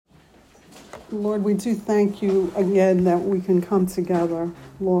Lord, we do thank you again that we can come together,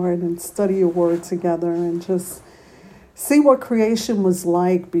 Lord, and study your word together and just see what creation was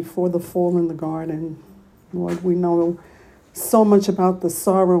like before the fall in the garden. Lord, we know so much about the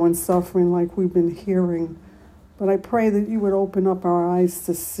sorrow and suffering like we've been hearing, but I pray that you would open up our eyes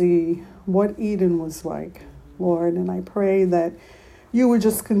to see what Eden was like, Lord, and I pray that you would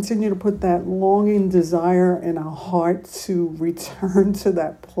just continue to put that longing desire in our heart to return to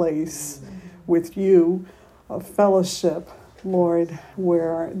that place with you, a fellowship, Lord,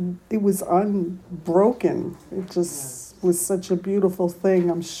 where it was unbroken. It just was such a beautiful thing,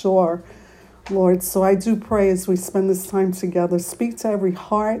 I'm sure, Lord. So I do pray as we spend this time together, speak to every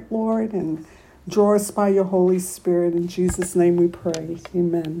heart, Lord, and draw us by your Holy Spirit. In Jesus' name we pray.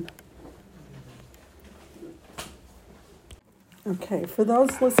 Amen. Okay, for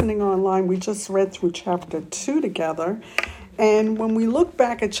those listening online, we just read through chapter 2 together. And when we look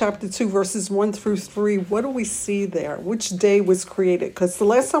back at chapter 2, verses 1 through 3, what do we see there? Which day was created? Because the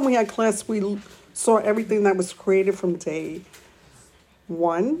last time we had class, we saw everything that was created from day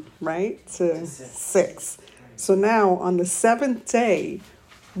 1, right, to 6. So now, on the 7th day,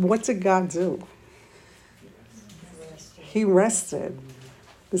 what did God do? He rested.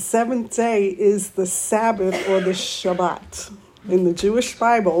 The 7th day is the Sabbath or the Shabbat. In the Jewish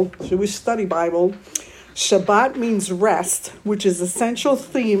Bible, Jewish Study Bible, Shabbat means rest, which is a central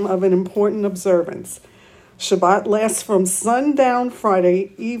theme of an important observance. Shabbat lasts from sundown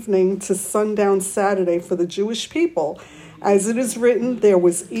Friday evening to sundown Saturday for the Jewish people. As it is written, there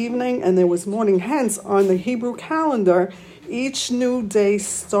was evening and there was morning. Hence, on the Hebrew calendar, each new day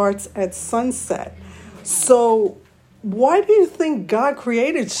starts at sunset. So, why do you think God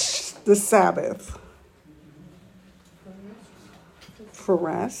created the Sabbath? For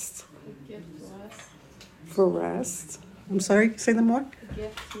rest. For rest. I'm sorry, say that more? A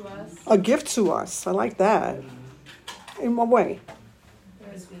gift to us. A gift to us. I like that. In what way?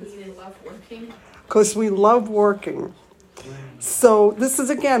 Because we love working. Because we love working. So this is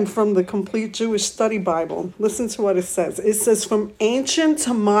again from the Complete Jewish Study Bible. Listen to what it says. It says, from ancient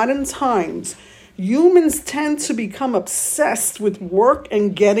to modern times, humans tend to become obsessed with work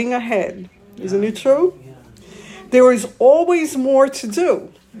and getting ahead. Isn't it true? There is always more to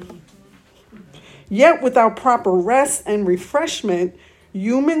do. Yet without proper rest and refreshment,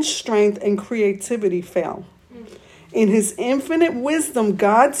 human strength and creativity fail. In his infinite wisdom,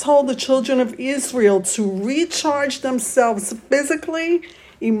 God told the children of Israel to recharge themselves physically,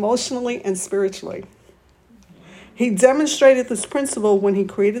 emotionally, and spiritually. He demonstrated this principle when he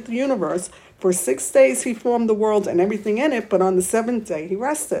created the universe. For 6 days he formed the world and everything in it, but on the 7th day he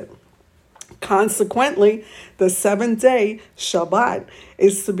rested. Consequently, the 7th day, Shabbat,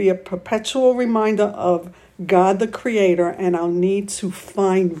 is to be a perpetual reminder of God the Creator and our need to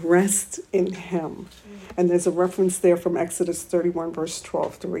find rest in Him. And there's a reference there from Exodus 31, verse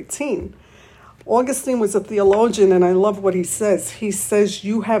 12 through 18. Augustine was a theologian, and I love what he says. He says,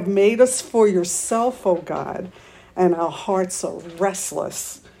 you have made us for yourself, O God, and our hearts are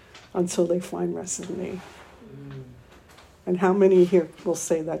restless until they find rest in thee. And how many here will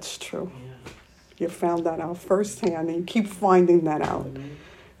say that's true? You found that out firsthand, and you keep finding that out.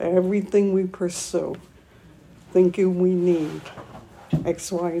 Everything we pursue, thinking we need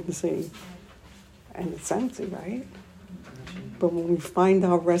X, Y, and Z. And it's empty, right? But when we find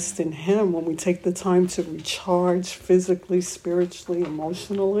our rest in Him, when we take the time to recharge physically, spiritually,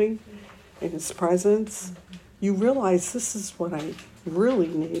 emotionally in His presence, you realize this is what I really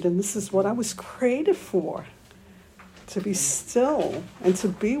need, and this is what I was created for. To be still and to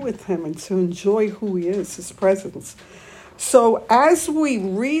be with Him and to enjoy who He is, His presence. So as we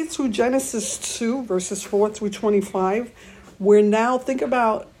read through Genesis 2, verses 4 through 25, we're now, think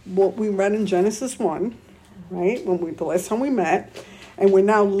about what we read in Genesis 1, right? The last time we met. And we're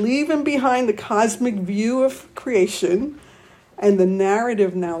now leaving behind the cosmic view of creation. And the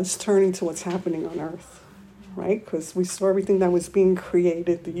narrative now is turning to what's happening on earth, right? Because we saw everything that was being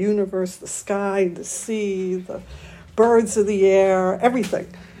created, the universe, the sky, the sea, the birds of the air, everything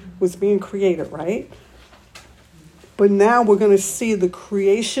was being created, right? But now we're going to see the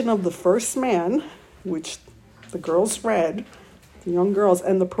creation of the first man, which the girls read, the young girls,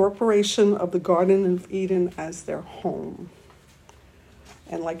 and the preparation of the Garden of Eden as their home.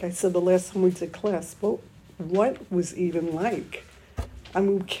 And like I said the last time we did class, well, what was Eden like? I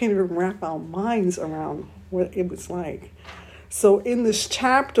mean, we can't even wrap our minds around what it was like. So in this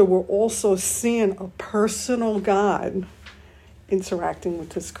chapter, we're also seeing a personal God interacting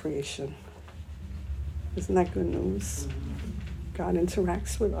with His creation. Isn't that good news? God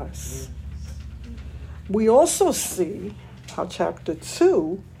interacts with us. We also see how chapter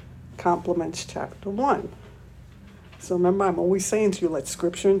 2 complements chapter 1. So remember, I'm always saying to you, let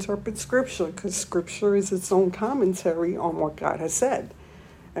Scripture interpret Scripture, because Scripture is its own commentary on what God has said.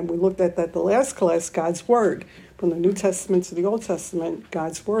 And we looked at that the last class, God's Word. From the New Testament to the Old Testament,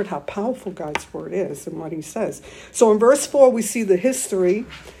 God's Word, how powerful God's Word is and what he says. So in verse 4, we see the history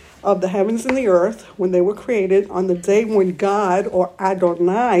of the heavens and the earth when they were created on the day when God, or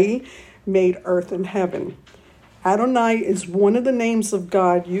Adonai, made earth and heaven. Adonai is one of the names of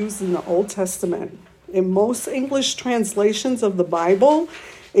God used in the Old Testament. In most English translations of the Bible,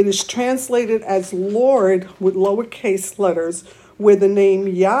 it is translated as Lord with lowercase letters, where the name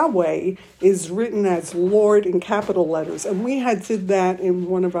Yahweh is written as Lord in capital letters. And we had did that in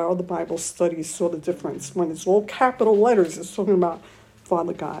one of our other Bible studies, saw the difference. When it's all capital letters, it's talking about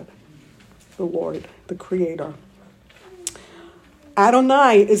Father God, the Lord, the Creator.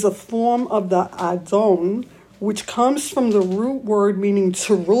 Adonai is a form of the Adon, which comes from the root word meaning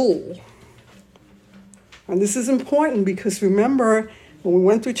to rule. And this is important because remember, when we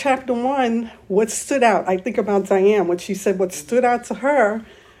went through chapter 1, what stood out? I think about Diane, what she said, what stood out to her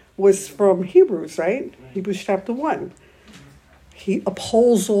was from Hebrews, right? Hebrews chapter 1. He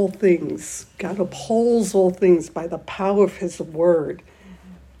upholds all things. God upholds all things by the power of his word.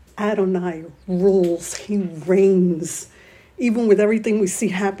 Adonai rules. He reigns. Even with everything we see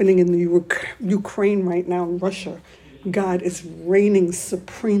happening in the Ukraine right now, in Russia, God is reigning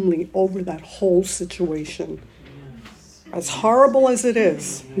supremely over that whole situation. As horrible as it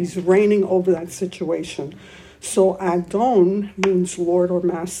is, he's reigning over that situation. So Adon means Lord or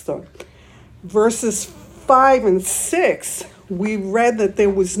Master. Verses 5 and 6, we read that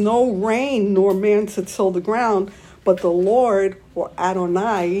there was no rain nor man to till the ground, but the Lord, or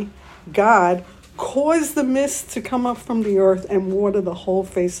Adonai, God, caused the mist to come up from the earth and water the whole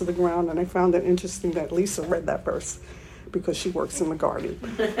face of the ground. And I found it interesting that Lisa read that verse, because she works in the garden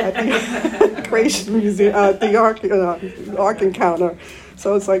at the Creation Museum, the Ark Encounter.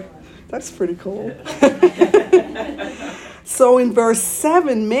 So it's like, that's pretty cool. So in verse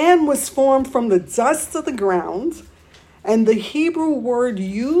 7, man was formed from the dust of the ground, and the Hebrew word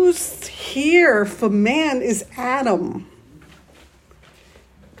used here for man is Adam.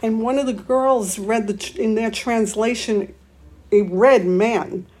 And one of the girls read in their translation, it read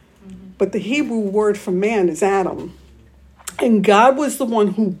man, but the Hebrew word for man is Adam. And God was the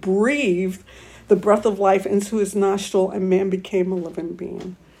one who breathed the breath of life into his nostril, and man became a living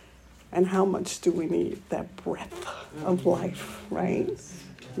being. And how much do we need that breath of life, right?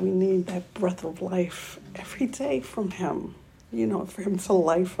 We need that breath of life every day from him, for him to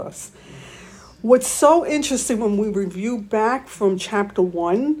life us. What's so interesting when we review back from chapter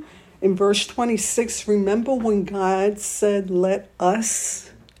 1, in verse 26, remember when God said, let us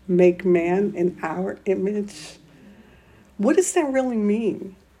make man in our image? What does that really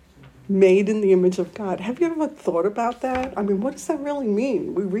mean? Made in the image of God. Have you ever thought about that? I mean, what does that really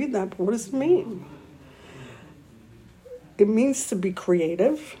mean? We read that, but what does it mean? It means to be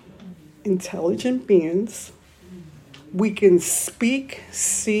creative, intelligent beings. We can speak,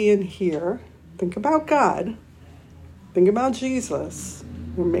 see, and hear. Think about God. Think about Jesus.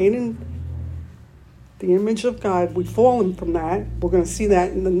 We're made in the image of God. We've fallen from that. We're going to see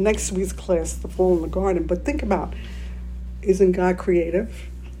that in the next week's class, the fall in the garden. But think about, isn't God creative?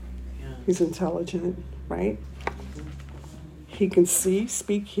 Yeah. He's intelligent, right? He can see,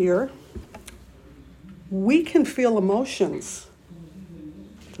 speak, hear. We can feel emotions.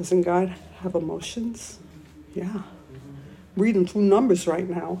 Doesn't God have emotions? Yeah. Reading through Numbers right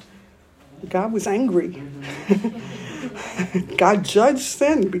now. God was angry. God judged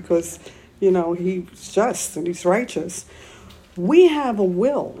sin because, he's just and he's righteous. We have a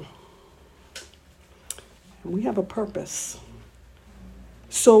will. And we have a purpose.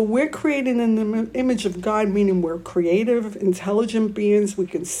 So we're created in the image of God, meaning we're creative, intelligent beings. We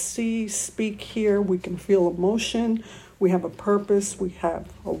can see, speak, hear. We can feel emotion. We have a purpose. We have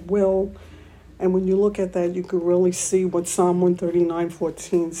a will. And when you look at that, you can really see what Psalm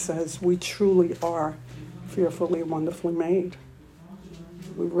 139:14 says. We truly are fearfully and wonderfully made.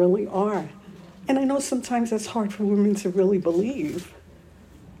 We really are. And I know sometimes that's hard for women to really believe,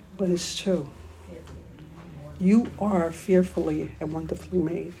 but it's true. You are fearfully and wonderfully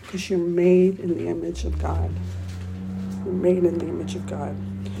made because you're made in the image of God. You're made in the image of God.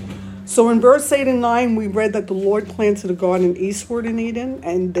 So in verse 8 and 9, we read that the Lord planted a garden eastward in Eden,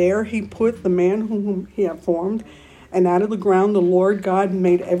 and there he put the man whom he had formed. And out of the ground the Lord God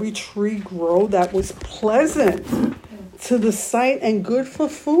made every tree grow that was pleasant to the sight and good for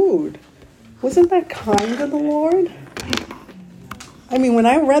food. Wasn't that kind of the Lord? I mean, when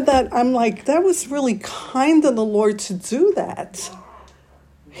I read that, I'm like, that was really kind of the Lord to do that.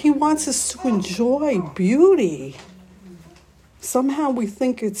 He wants us to enjoy beauty. Somehow we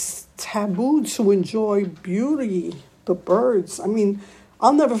think it's taboo to enjoy beauty, the birds. I mean,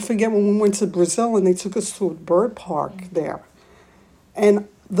 I'll never forget when we went to Brazil and they took us to a bird park there. And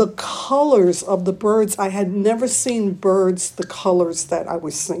the colors of the birds, I had never seen birds the colors that I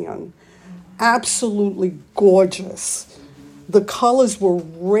was seeing. Absolutely gorgeous. The colors were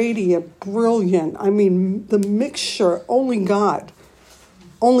radiant, brilliant. I mean, the mixture, only God.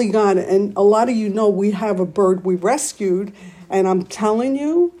 Only God. And a lot of you know we have a bird we rescued. And I'm telling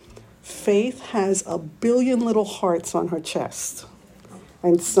you, Faith has 1 billion little hearts on her chest.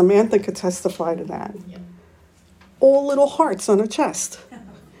 And Samantha could testify to that. All little hearts on her chest.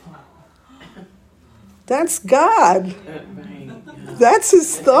 That's God. That's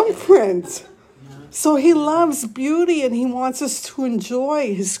his thumbprint. So he loves beauty and he wants us to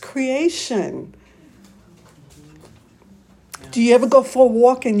enjoy his creation. Do you ever go for a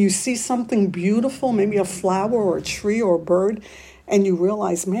walk and you see something beautiful, maybe a flower or a tree or a bird, and you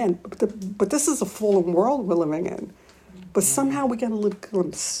realize, man, but this is a fallen world we're living in. But somehow we get a little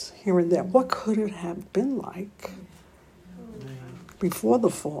glimpse here and there. What could it have been like before the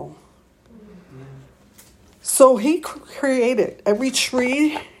fall? So he created every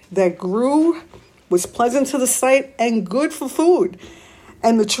tree that grew, was pleasant to the sight, and good for food.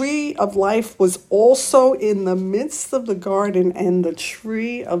 And the tree of life was also in the midst of the garden, and the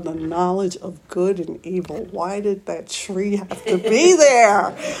tree of the knowledge of good and evil. Why did that tree have to be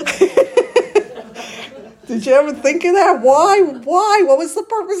there? Did you ever think of that? Why? What was the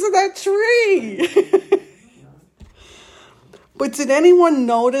purpose of that tree? But did anyone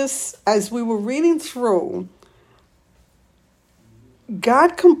notice as we were reading through,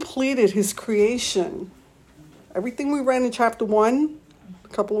 God completed his creation. Everything we read in chapter 1 a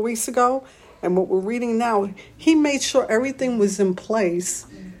couple of weeks ago and what we're reading now, he made sure everything was in place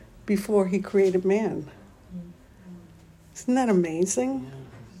before he created man. Isn't that amazing?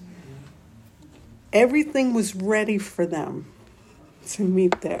 Everything was ready for them to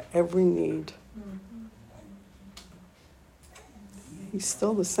meet their every need. He's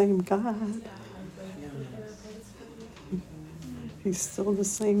still the same God. He's still the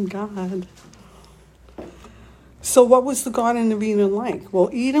same God. So what was the Garden of Eden like? Well,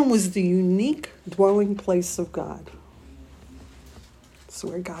 Eden was the unique dwelling place of God. It's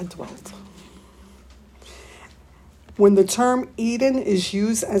where God dwelt. When the term Eden is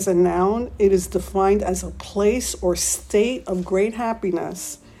used as a noun, it is defined as a place or state of great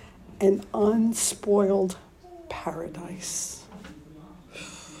happiness, an unspoiled paradise.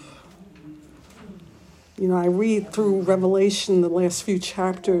 You know, I read through Revelation, the last few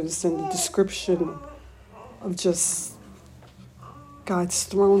chapters, and the description of just God's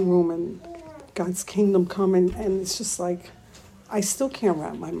throne room and God's kingdom coming, and it's just like, I still can't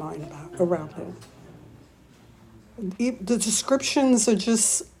wrap my mind around it. The descriptions are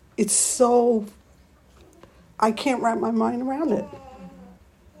just, it's so, I can't wrap my mind around it.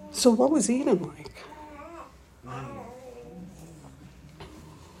 So what was Eden like?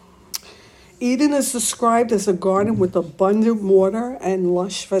 Eden is described as a garden with abundant water and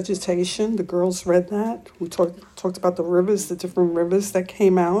lush vegetation. The girls read that. We talked about the rivers, the different rivers that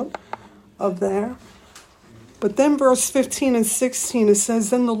came out of there. But then verse 15 and 16, it says,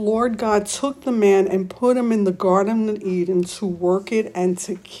 Then the Lord God took the man and put him in the Garden of Eden to work it and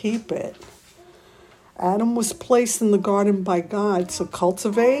to keep it. Adam was placed in the garden by God to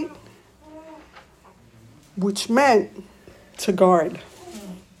cultivate, which meant to guard.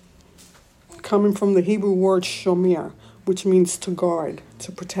 Coming from the Hebrew word shomer, which means to guard,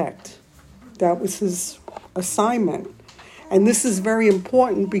 to protect. That was his assignment. And this is very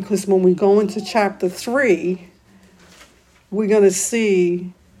important because when we go into chapter 3, we're going to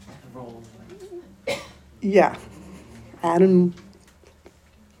see, Adam,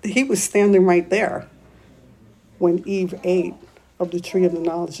 he was standing right there when Eve ate of the tree of the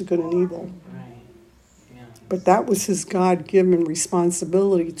knowledge of good and evil. But that was his God-given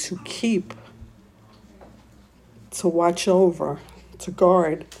responsibility to keep, to watch over, to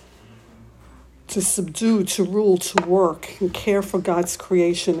guard, to subdue, to rule, to work, and care for God's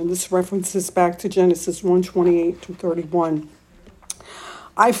creation. And this references back to Genesis 1:28-31.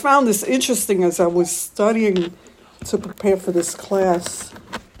 I found this interesting as I was studying to prepare for this class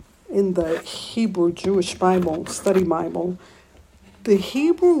in the Hebrew Jewish Bible, study Bible. The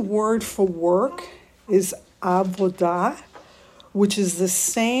Hebrew word for work is avodah, which is the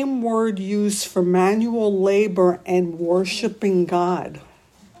same word used for manual labor and worshiping God.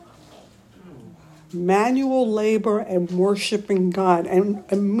 Manual labor and worshiping God. And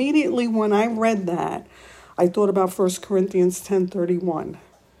immediately when I read that, I thought about 1 Corinthians 10:31.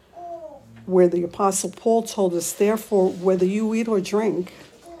 where the Apostle Paul told us, therefore, whether you eat or drink,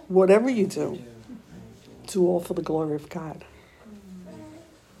 whatever you do all for the glory of God.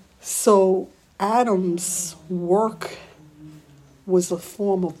 So Adam's work was a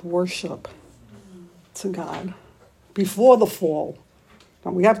form of worship to God before the fall.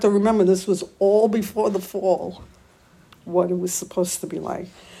 Now we have to remember this was all before the fall, what it was supposed to be like.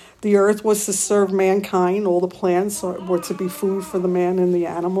 The earth was to serve mankind. All the plants were to be food for the man and the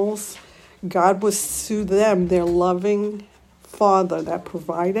animals. God was to them their loving Father that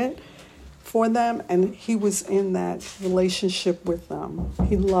provided for them, and he was in that relationship with them.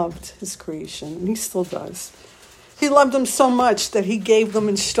 He loved his creation, and he still does. He loved them so much that he gave them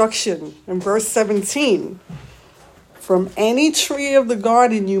instruction. In verse 17, from any tree of the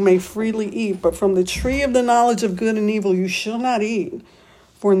garden you may freely eat, but from the tree of the knowledge of good and evil you shall not eat.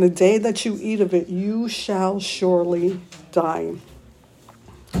 For in the day that you eat of it, you shall surely die.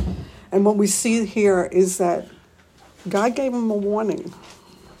 And what we see here is that God gave him a warning.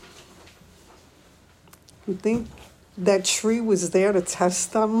 You think that tree was there to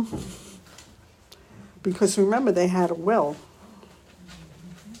test them? Because remember, they had a will.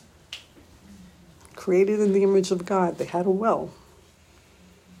 Created in the image of God, they had a will.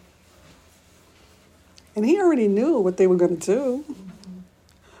 And he already knew what they were going to do.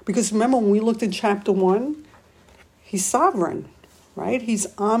 Because remember, when we looked at chapter 1, he's sovereign, right? He's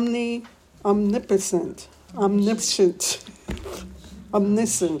omniscient,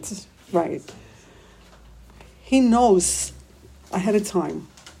 right? He knows ahead of time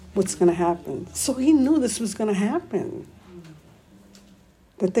what's going to happen. So he knew this was going to happen,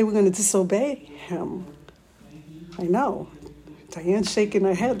 that they were going to disobey him. I know. Diane's shaking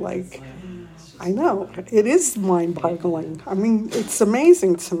her head like, I know. It is mind-boggling. I mean, it's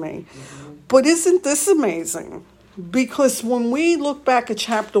amazing to me. But isn't this amazing? Because when we look back at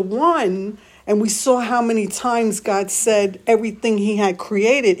chapter 1 and we saw how many times God said everything he had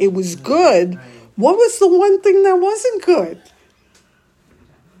created, it was good. What was the one thing that wasn't good?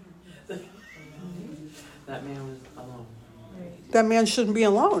 That man was alone. That man shouldn't be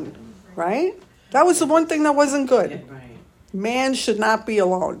alone, right? That was the one thing that wasn't good. Yeah, right. Man should not be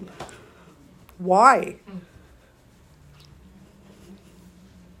alone. Why?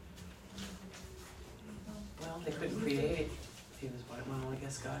 Well, they couldn't create it if he was white. Well, I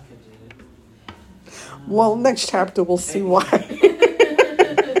guess God could do it. Well, next chapter we'll see why.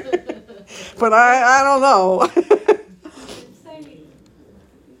 But I don't know. Say,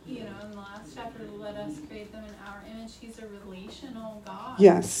 in the last chapter, let us create them in our image. He's a relational God.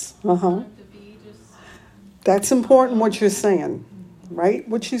 Yes. To be just... That's important what you're saying, right?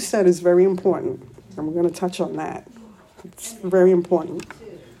 What you said is very important. And we're going to touch on that. It's very important.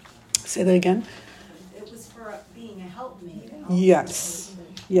 Say that again. It was for being a helpmate. Yes.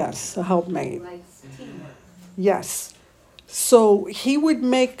 Yes, a helpmate. Like teamwork. Yes. So he would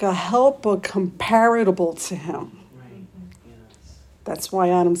make a helper comparable to him. Right. Yes. That's why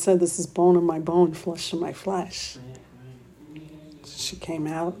Adam said, this is bone of my bone, flesh of my flesh. Right. She came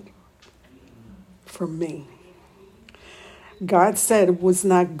out for me. God said it was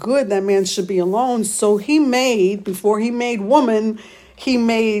not good that man should be alone. So before he made woman, he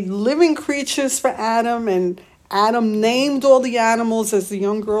made living creatures for Adam. And Adam named all the animals, as the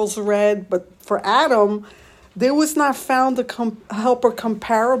young girls read. But for Adam, there was not found a helper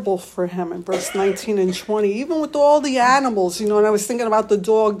comparable for him in verse 19 and 20. Even with all the animals, and I was thinking about the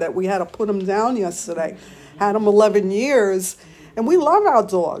dog that we had to put him down yesterday. Had him 11 years. And we love our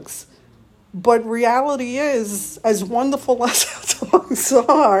dogs. But reality is, as wonderful as our dogs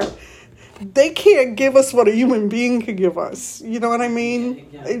are, they can't give us what a human being could give us. You know what I mean?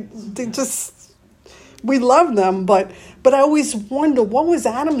 Yeah. We love them, but I always wonder, what was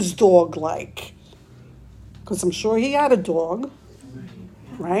Adam's dog like? Because I'm sure he had a dog,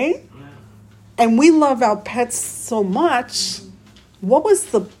 right? Yeah. And we love our pets so much. What was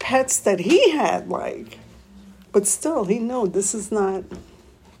the pets that he had like? But still, he knew this is not...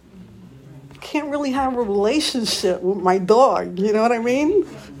 Can't really have a relationship with my dog. You know what I mean?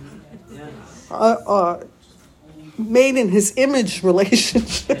 Yes. Made in his image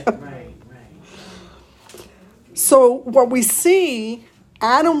relationship. Right. So what we see,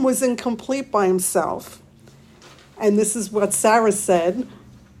 Adam was incomplete by himself. And this is what Sarah said.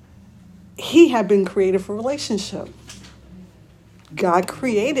 He had been created for relationship. God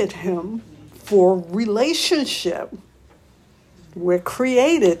created him for relationship. We're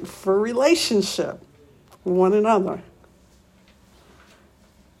created for relationship with one another.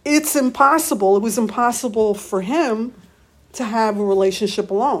 It was impossible for him to have a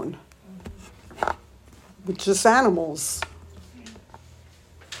relationship alone with just animals.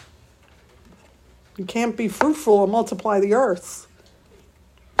 You can't be fruitful or multiply the earth.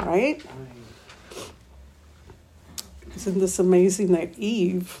 Right? Isn't this amazing that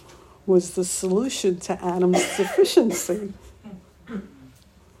Eve was the solution to Adam's deficiency?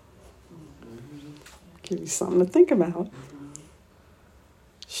 Give you something to think about.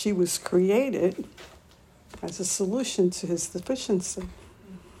 She was created as a solution to his deficiency.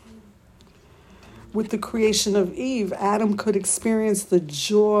 With the creation of Eve, Adam could experience the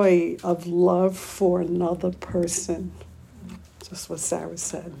joy of love for another person. Just what Sarah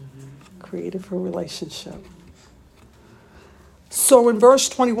said. Created for relationship. So in verse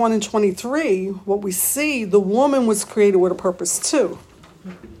 21 and 23, what we see, the woman was created with a purpose too.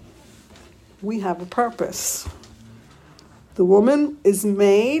 We have a purpose. The woman is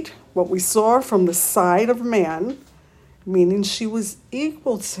made, what we saw, from the side of man, meaning she was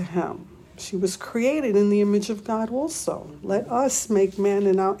equal to him. She was created in the image of God also. Let us make man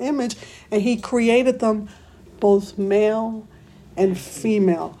in our image. And he created them both male and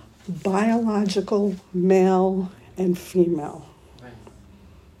female. Biological male and female. Right.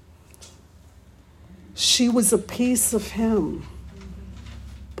 She was a piece of him.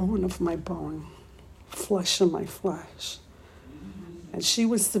 Bone of my bone. Flesh of my flesh. And she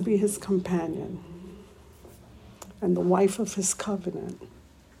was to be his companion. And the wife of his covenant.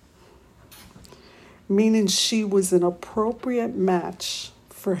 Meaning she was an appropriate match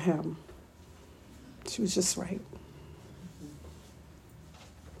for him. She was just right.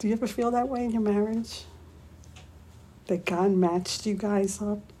 Do you ever feel that way in your marriage? That God matched you guys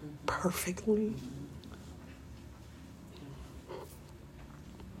up perfectly?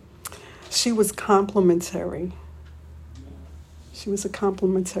 She was complementary. She was a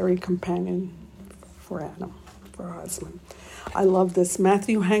complementary companion for Adam, for her husband. I love this.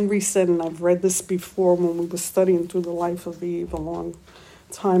 Matthew Henry said, and I've read this before when we were studying through the life of Eve a long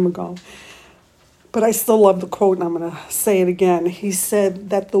time ago, but I still love the quote, and I'm going to say it again. He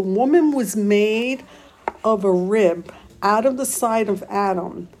said that the woman was made of a rib out of the side of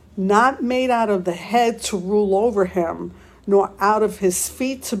Adam, not made out of the head to rule over him, nor out of his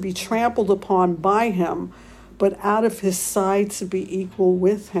feet to be trampled upon by him, but out of his side to be equal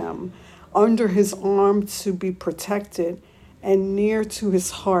with him, under his arm to be protected, and near to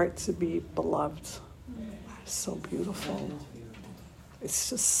his heart to be beloved. That's so beautiful. It's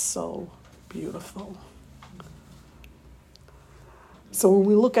just so beautiful. So when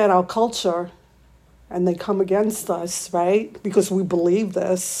we look at our culture and they come against us, right, because we believe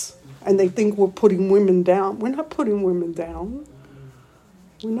this, and they think we're putting women down. We're not putting women down.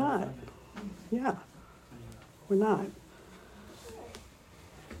 We're not. Yeah, we're not.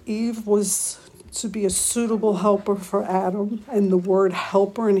 Eve was to be a suitable helper for Adam, and the word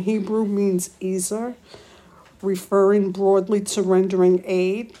helper in Hebrew means ezer, referring broadly to rendering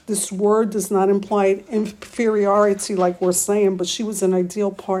aid. This word does not imply inferiority like we're saying, but she was an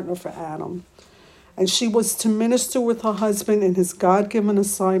ideal partner for Adam. And she was to minister with her husband in his God-given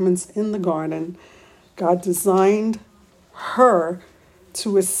assignments in the garden. God designed her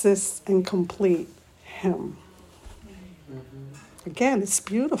to assist and complete him. Again, it's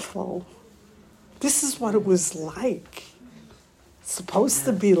beautiful. This is what it was like. It's supposed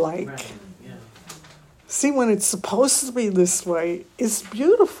to be like. Right. Yeah. See, when it's supposed to be this way, it's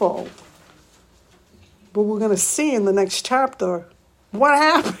beautiful. But we're going to see in the next chapter what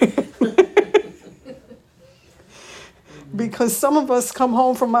happened. Because some of us come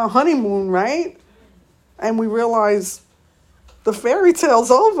home from our honeymoon, right? And we realize the fairy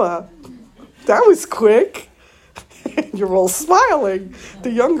tale's over. That was quick. You're all smiling.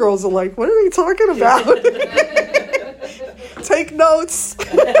 The young girls are like, what are they talking about? Take notes.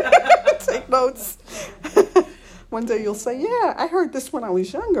 Take notes. One day you'll say, yeah, I heard this when I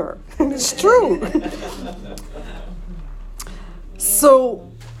was younger. And it's true.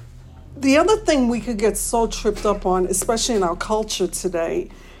 So the other thing we could get so tripped up on, especially in our culture today,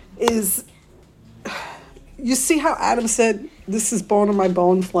 is you see how Adam said, this is bone of my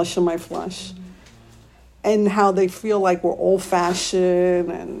bone, flesh of my flesh. And how they feel like we're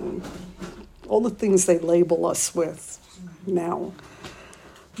old-fashioned and all the things they label us with now.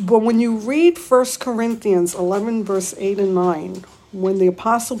 But when you read 1 Corinthians 11, verse 8 and 9, when the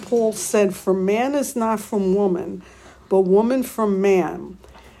Apostle Paul said, for man is not from woman, but woman from man,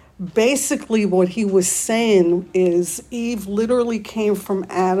 basically what he was saying is Eve literally came from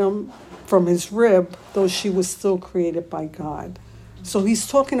Adam, from his rib, though she was still created by God. So he's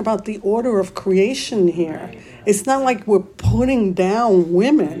talking about the order of creation here. It's not like we're putting down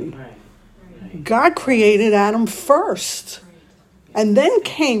women. God created Adam first, and then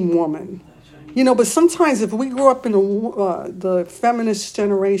came woman. You know, but sometimes if we grew up in the feminist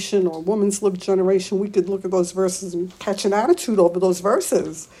generation or women's lib generation, we could look at those verses and catch an attitude over those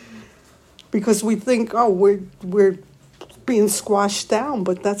verses. Because we think, oh, we're being squashed down,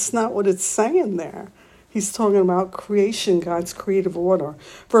 but that's not what it's saying there. He's talking about creation, God's creative order.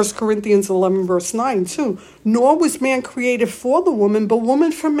 1 Corinthians 11, verse 9, too. Nor was man created for the woman, but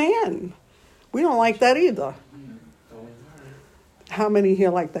woman for man. We don't like that either. How many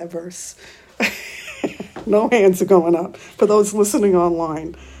here like that verse? No hands are going up for those listening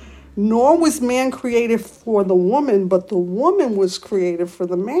online. Nor was man created for the woman, but the woman was created for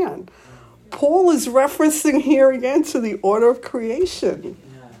the man. Paul is referencing here again to the order of creation.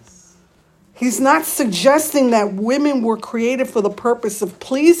 Yes. He's not suggesting that women were created for the purpose of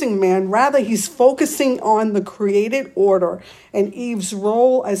pleasing man. Rather, he's focusing on the created order and Eve's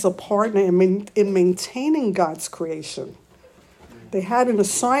role as a partner in maintaining God's creation. They had an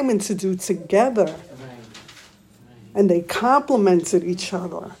assignment to do together, Right. and they complemented each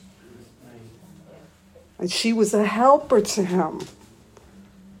other. Right. And she was a helper to him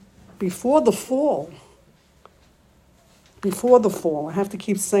before the fall. Before the fall. I have to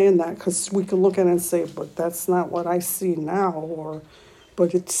keep saying that because we can look at it and say, but that's not what I see now,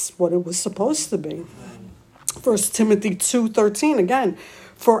 but it's what it was supposed to be. 1 Timothy 2:13 again.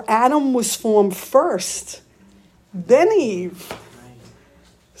 For Adam was formed first, then Eve.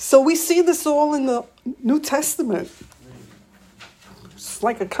 So we see this all in the New Testament. It's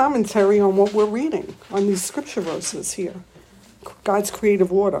like a commentary on what we're reading on these scripture verses here. God's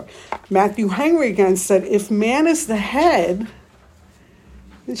creative order. Matthew Henry again said, if man is the head,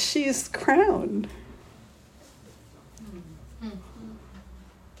 then she is the crown.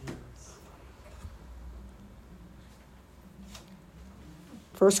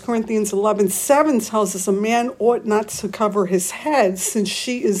 1 Corinthians 11:7 tells us a man ought not to cover his head, since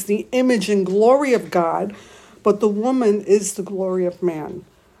she is the image and glory of God, but the woman is the glory of man.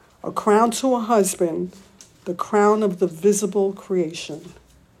 A crown to a husband, the crown of the visible creation.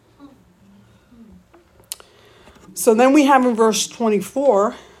 So then we have in verse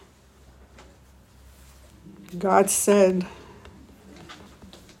 24, God said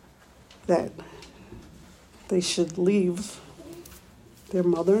that they should leave their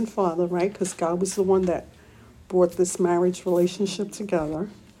mother and father, right? Because God was the one that brought this marriage relationship together.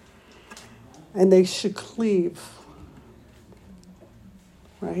 And they should cleave,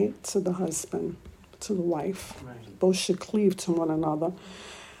 right, to the husband, to the wife. Right. Both should cleave to one another.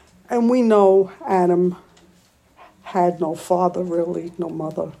 And we know Adam had no father, really, no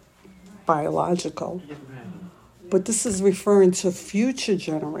mother, biological. Right. But this is referring to future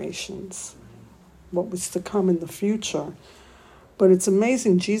generations, what was to come in the future. But it's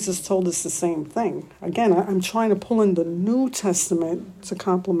amazing, Jesus told us the same thing. Again, I'm trying to pull in the New Testament to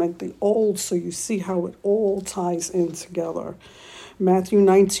complement the Old so you see how it all ties in together. Matthew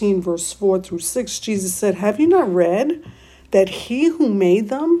 19, verse 4 through 6, Jesus said, have you not read that he who made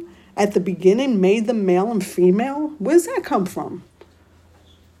them at the beginning made them male and female? Where does that come from?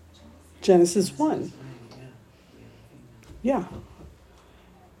 Genesis 1. Yeah.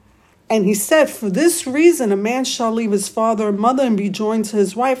 And he said, for this reason, a man shall leave his father and mother and be joined to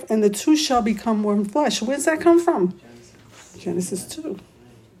his wife, and the two shall become one flesh. Where does that come from? Genesis 2.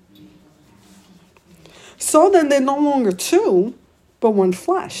 So then they're no longer two, but one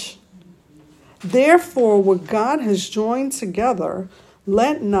flesh. Therefore, what God has joined together,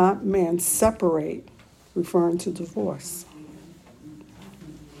 let not man separate, referring to divorce.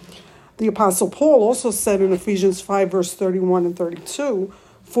 The Apostle Paul also said in Ephesians 5, verse 31 and 32,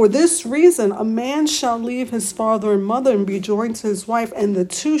 for this reason, a man shall leave his father and mother and be joined to his wife, and the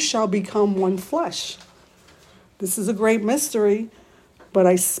two shall become one flesh. This is a great mystery, but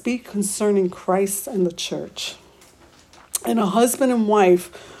I speak concerning Christ and the church. And a husband and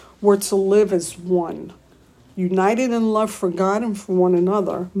wife were to live as one, united in love for God and for one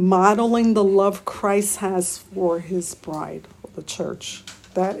another, modeling the love Christ has for his bride, the church.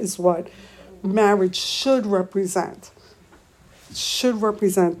 That is what marriage should represent. Should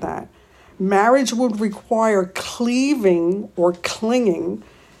represent that. Marriage would require cleaving or clinging,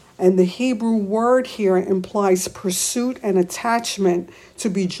 and the Hebrew word here implies pursuit and attachment to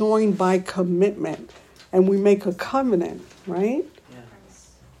be joined by commitment. And we make a covenant, right?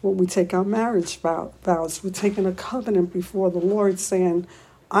 Yes. When we take our marriage vows, we're taking a covenant before the Lord saying,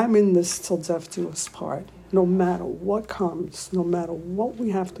 I'm in this till death do us part. No matter what comes, no matter what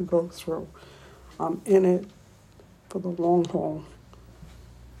we have to go through, I'm in it for the long haul.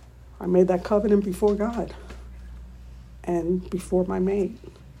 I made that covenant before God and before my mate.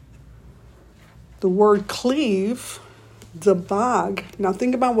 The word cleave Dabag. Now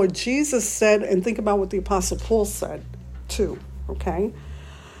think about what Jesus said and think about what the Apostle Paul said too, okay?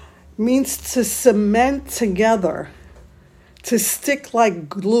 Means to cement together, to stick like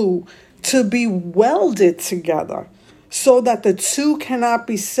glue, to be welded together so that the two cannot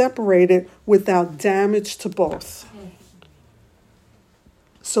be separated without damage to both.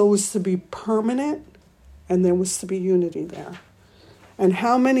 So it was to be permanent and there was to be unity there. And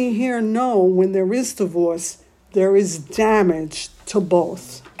how many here know when there is divorce, there is damage to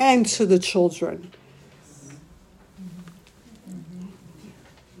both and to the children?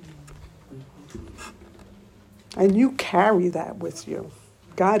 And you carry that with you.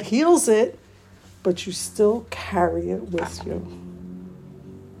 God heals it, but you still carry it with you.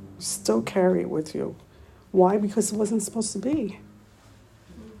 Still carry it with you. Why? Because it wasn't supposed to be.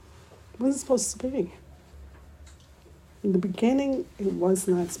 It wasn't supposed to be. In the beginning, it was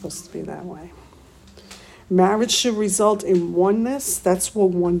not supposed to be that way. Marriage should result in oneness. That's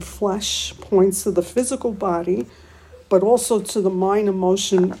what one flesh points to the physical body, but also to the mind,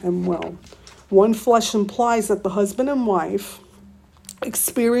 emotion, and will. One flesh implies that the husband and wife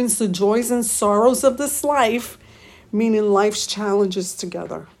experience the joys and sorrows of this life, meaning life's challenges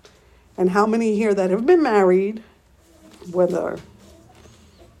together. And how many here that have been married, whether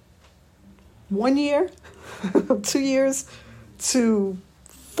 1 year, 2 years, to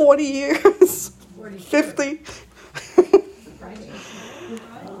 40 years, 50?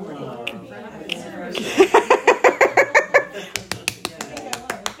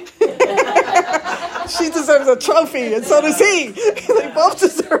 She deserves a trophy, and so does he. They both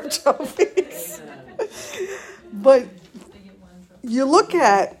deserve trophies. But you look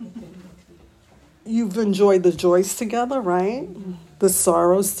at, you've enjoyed the joys together, right? The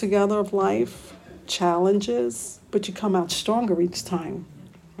sorrows together of life, challenges, but you come out stronger each time,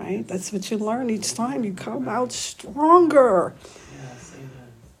 right? That's what you learn each time. You come out stronger.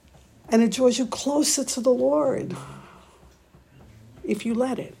 And it draws you closer to the Lord if you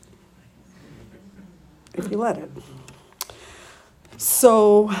let it. If you let it.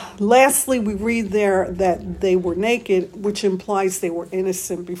 So, lastly, we read there that they were naked, which implies they were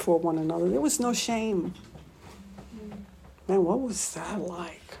innocent before one another. There was no shame. Man, what was that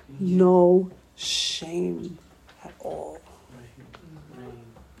like? No shame at all.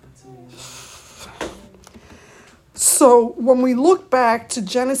 So, when we look back to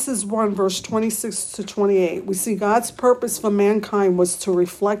Genesis 1, verse 26 to 28, we see God's purpose for mankind was to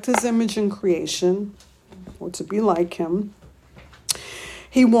reflect his image in creation, or to be like him.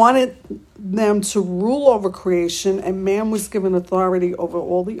 He wanted them to rule over creation, and man was given authority over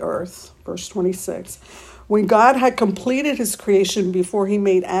all the earth. Verse 26. When God had completed his creation before he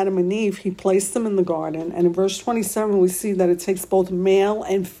made Adam and Eve, he placed them in the garden. And in verse 27, we see that it takes both male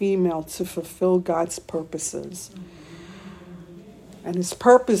and female to fulfill God's purposes. And his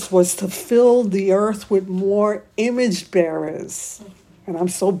purpose was to fill the earth with more image bearers. And I'm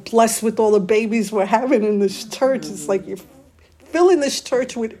so blessed with all the babies we're having in this church. It's like you're filling this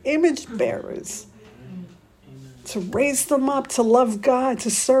church with image bearers. To raise them up, to love God,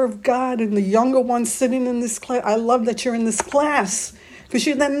 to serve God. And the younger ones sitting in this class, I love that you're in this class. Because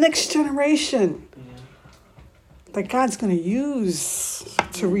you're that next generation that God's going to use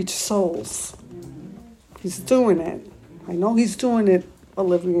to reach souls. He's doing it. I know he's doing it,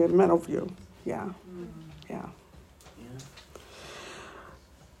 Olivia and Meadowview. Yeah.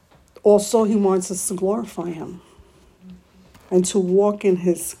 Also, he wants us to glorify him and to walk in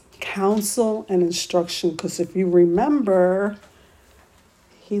his counsel and instruction. Because if you remember,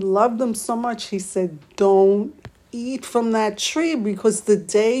 he loved them so much, he said, don't eat from that tree, because the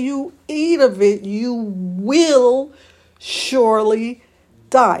day you eat of it, you will surely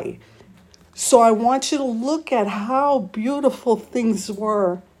die. So I want you to look at how beautiful things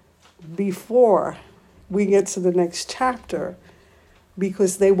were before we get to the next chapter.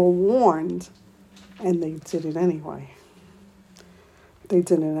 Because they were warned, and they did it anyway.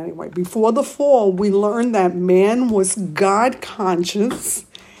 Before the fall, we learned that man was God conscious,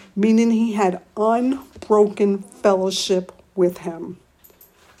 meaning he had unbroken fellowship with him.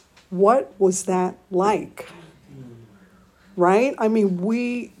 What was that like? Right? I mean,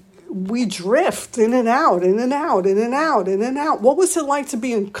 we drift in and out, in and out, in and out, in and out. What was it like to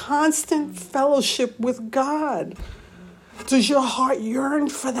be in constant fellowship with God? Does your heart yearn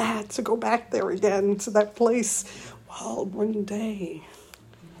for that, to go back there again, to that place? Well, one day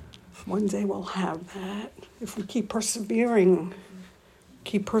we'll have that if we keep persevering.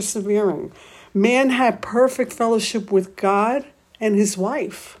 Man had perfect fellowship with God and his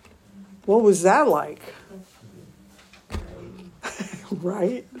wife. What was that like?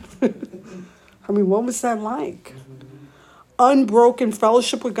 Right? I mean, what was that like? unbroken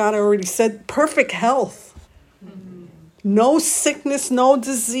fellowship with God. I already said perfect health. No sickness, no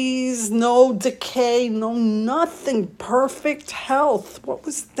disease, no decay, no nothing. Perfect health. What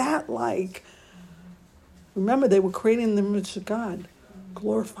was that like? Remember, they were created in the image of God.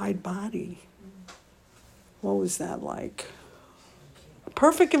 Glorified body. What was that like? A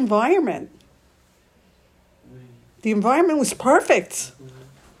perfect environment. The environment was perfect.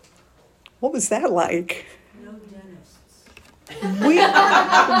 What was that like? No dentists.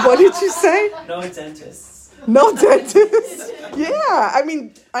 What did you say? No dentists. No dentist. Yeah, I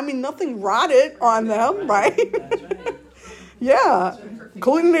mean, nothing rotted on them, right? That's right. Yeah,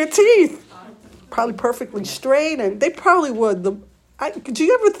 including their teeth, probably perfectly straight, and they probably would. Did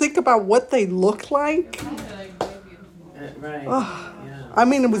you ever think about what they looked like? Right. Oh, Yeah. I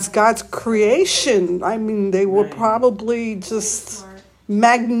mean, it was God's creation. I mean, they were Right. probably just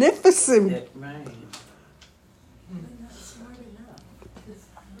magnificent. Right. They're not smart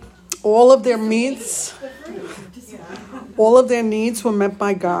enough. All of their needs. All of their needs were met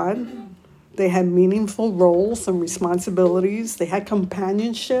by God. They had meaningful roles and responsibilities. They had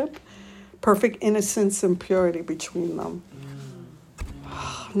companionship, perfect innocence and purity between them.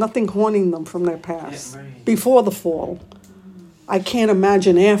 Nothing haunting them from their past. Yeah, right. Before the fall. I can't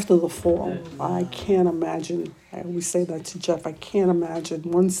imagine after the fall. I can't imagine. I always say that to Jeff. I can't imagine.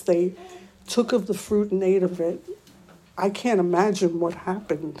 Once they took of the fruit and ate of it, I can't imagine what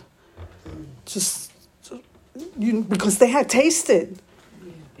happened. Because they had tasted.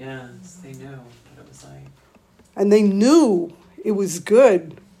 Yes, they knew what it was like. And they knew it was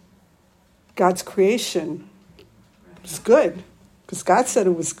good. God's creation was good. Because God said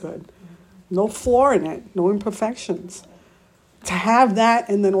it was good. No flaw in it. No imperfections. To have that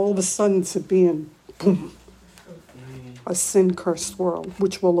and then all of a sudden to be in, boom, a sin-cursed world,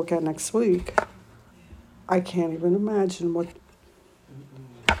 which we'll look at next week. I can't even imagine what...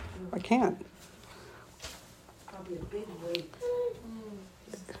 I can't. Probably a big weight.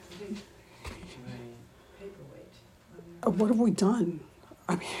 Big Right. paperweight. What have we done?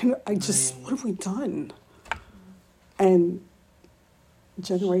 I mean, what have we done? And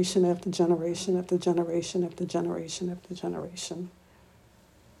generation after generation after generation after generation after generation.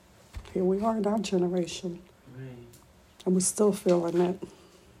 Here we are in our generation. Right. And we're still feeling it.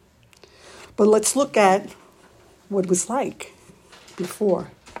 But let's look at what it was like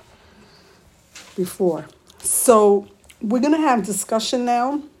before. So we're going to have discussion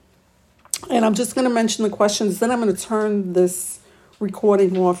now. And I'm just going to mention the questions. Then I'm going to turn this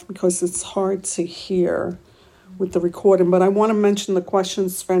recording off because it's hard to hear with the recording. But I want to mention the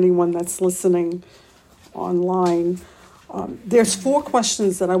questions for anyone that's listening online. There's 4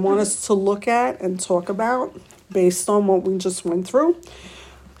 questions that I want us to look at and talk about based on what we just went through.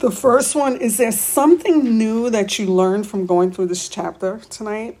 The first one, is there something new that you learned from going through this chapter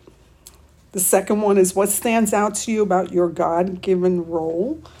tonight? The second one is, what stands out to you about your God-given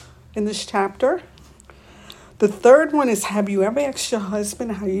role in this chapter? The third one is, have you ever asked your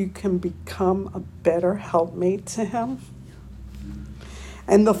husband how you can become a better helpmate to him?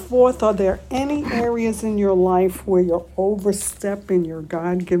 And the fourth, are there any areas in your life where you're overstepping your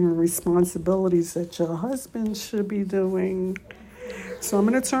God-given responsibilities that your husband should be doing? So I'm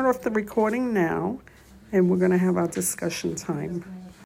going to turn off the recording now, and we're going to have our discussion time.